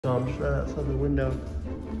So I'm just right outside the window.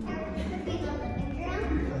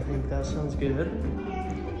 I think that sounds good.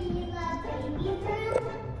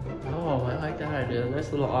 Oh, I like that idea. Nice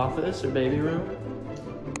little office or baby room.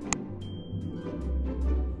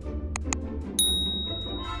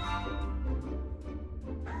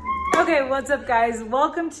 Okay, what's up guys?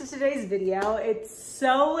 Welcome to today's video. It's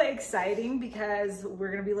so exciting because we're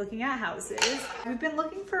gonna be looking at houses. We've been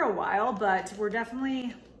looking for a while, but we're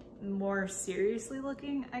definitely more seriously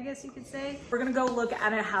looking, I guess you could say. We're gonna go look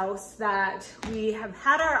at a house that we have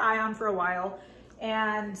had our eye on for a while,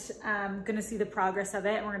 and I'm gonna see the progress of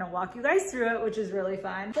it, and we're gonna walk you guys through it, which is really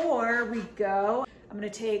fun. Before we go, I'm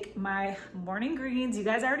gonna take my morning greens. You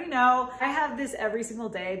guys already know I have this every single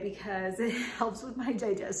day because it helps with my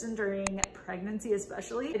digestion during pregnancy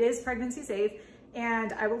especially. It is pregnancy safe,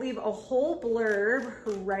 and I will leave a whole blurb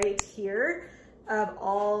right here of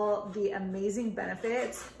all the amazing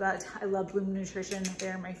benefits, but I love Bloom Nutrition.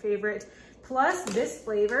 They're my favorite. Plus this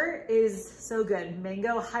flavor is so good.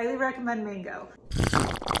 Mango, highly recommend mango.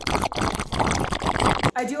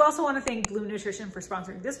 I do also want to thank Bloom Nutrition for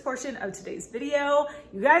sponsoring this portion of today's video.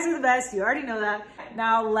 You guys are the best, you already know that.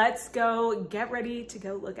 Now let's go get ready to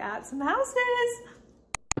go look at some houses.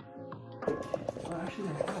 Well, actually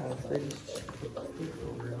they have. They just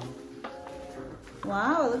over on.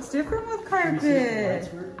 Wow, it looks different with carpet.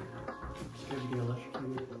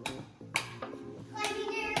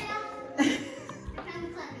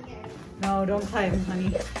 No, don't climb,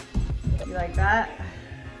 honey. You like that?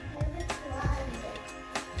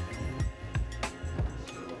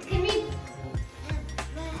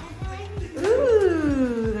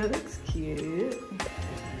 Ooh, that looks cute.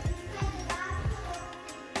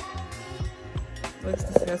 Looks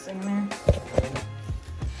disgusting in there.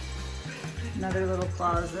 Another little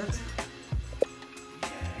closet.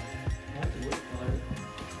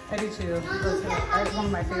 I do too. That's one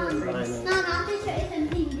of my favorite things. No, not to show you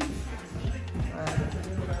something disgusting.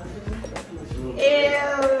 Ew!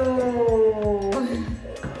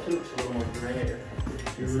 She looks a little more grayer.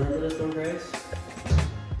 You remember this one, Grace?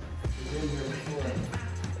 She's been here before.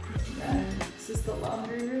 Is this the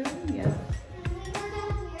laundry room? Yeah.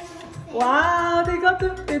 Wow, they got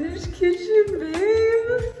the finished kitchen,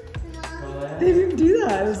 babe. They didn't do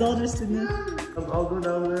that. It was all just in the... I'll go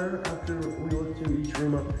down there after we look through each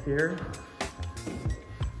room up here.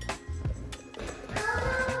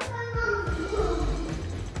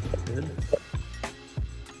 Good.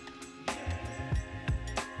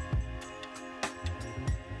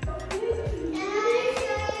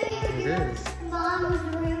 It is.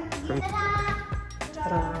 Mom's room.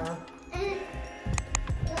 Ta-da!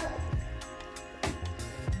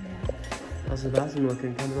 How's the bathroom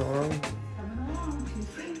looking? Coming along?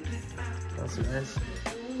 That's nice.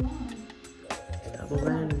 Double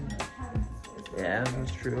vanity. Yeah,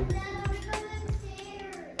 that's true.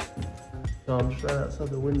 So I'm just right outside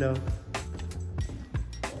the window.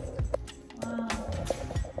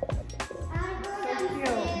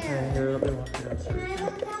 Okay, here, let me walk you downstairs.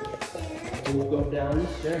 And we'll go down the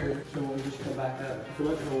stairs, so we'll just come back up. If we're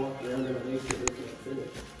not gonna walk around there, at least it looks like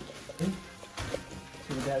finished.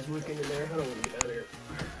 So the guy's working in there. I don't want to get out of here.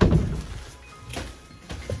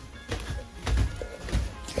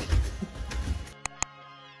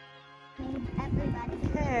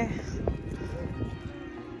 Hey.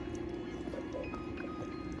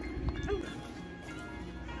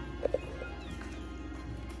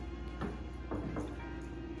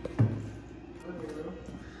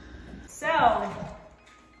 So,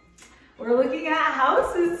 we're looking at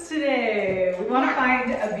houses today. We want to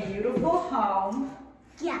find a beautiful home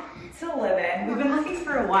Yeah. to live in. We've been looking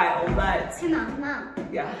for a while, but Come on, Mom.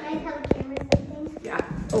 yeah. Can I tell the camera something? Yeah.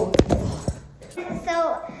 Oh.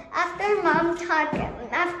 So after Mom talked for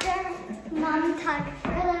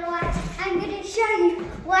a little while, I'm gonna show you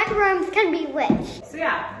what rooms can be which. So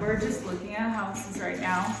yeah, we're just looking at houses right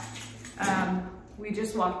now. We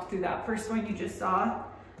just walked through that first one you just saw.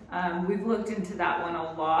 We've looked into that one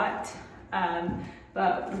a lot,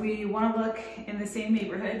 but we want to look in the same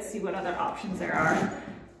neighborhood, see what other options there are.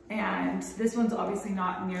 And this one's obviously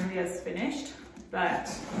not nearly as finished, but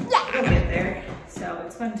we'll get there. So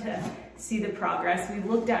it's fun to see the progress. We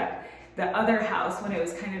looked at the other house when it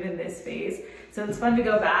was kind of in this phase. So it's fun to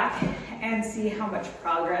go back and see how much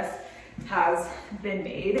progress has been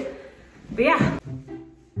made. But yeah.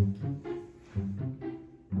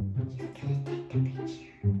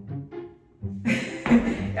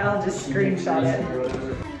 I'll just screenshot it.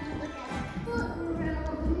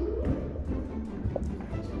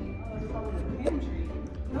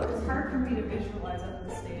 It's hard for me to visualize at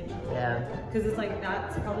this stage. Yeah. Because it's like,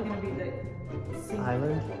 that's probably gonna be the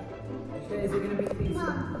Island? Is it gonna be facing?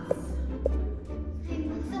 Mom.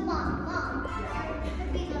 So Mom, there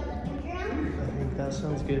could be the living room. I think that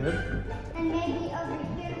sounds good. And maybe over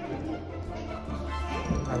here could be like a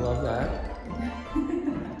kitchen. I love that.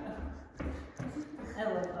 I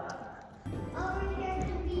love that. Over here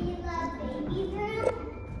could be the baby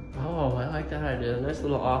room. Oh, I like that idea. Nice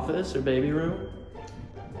little office or baby room.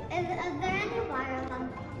 Is there any wires on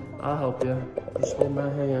top? I'll help you. Just hold my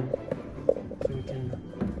hand so we can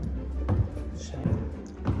see.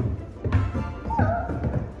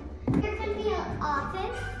 Here could be an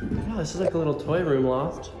office. Oh, this is like a little toy room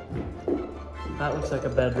loft. That looks like a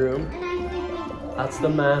bedroom. And I'm thinking, That's the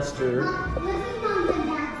master. this is Mom's and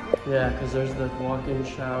Dad's. Yeah, because there's the walk-in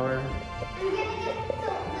shower. I'm gonna get, so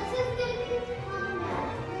this is gonna be Mom's and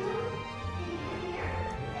Dad's room. And here.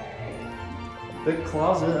 Big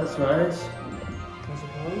closet, that's nice. I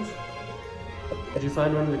suppose. Did you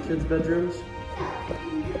find one of the kids' bedrooms?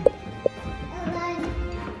 And then I'm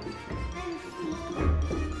seeing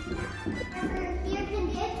over here can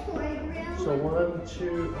be a toy room. So 1,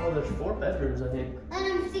 2, oh, there's 4 bedrooms, I think. And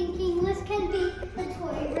I'm thinking this can be the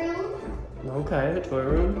toy room. Okay, the toy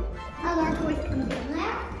room. All our toys can be in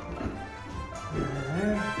there.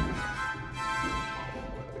 There.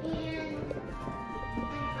 And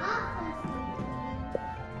I'm also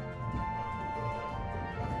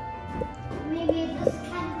thinking maybe this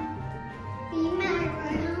can be my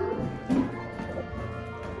room.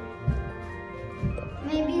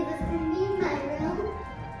 Maybe this can be my room.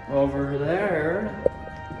 Over there.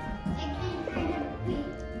 It can kind of be,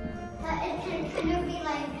 it can kind of be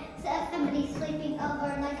like so if somebody's sleeping over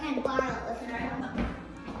and I can borrow this room.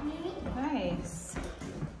 Maybe. Nice.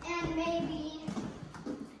 And maybe,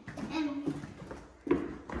 and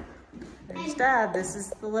There's Dad. This is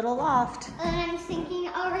the little loft. I'm thinking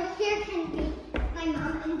over here can be my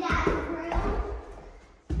mom and dad's room.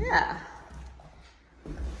 Yeah.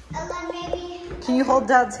 And then maybe, Can you hold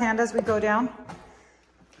Dad's hand as we go down?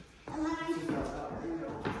 and then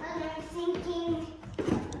I'm thinking,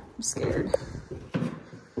 I'm scared.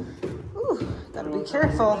 Ooh, gotta be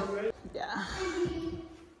careful. Yeah. maybe,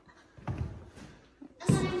 and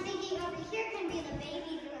then I'm thinking over here can be the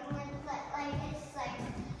baby room when it's like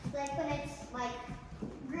when it's like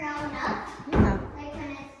grown up. Yeah. Like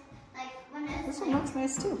when it's like when it's This one looks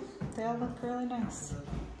nice too. They all look really nice.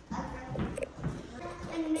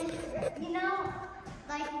 and then, you know,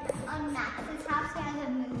 like on Max's house he has a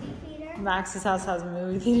movie theater. Max's house has a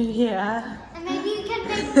movie theater, yeah. And maybe you can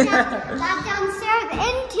make that downstairs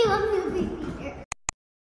into a movie theater.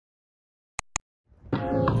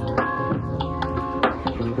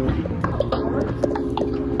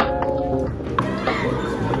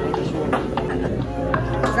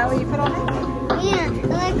 Is that what you put on it? Yeah,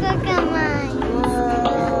 look at mine.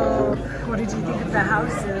 Whoa. What did you think of the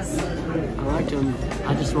houses? I liked them.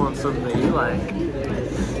 I just want something that you like.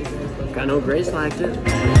 I know Grace liked it.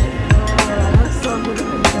 Oh, looks so good.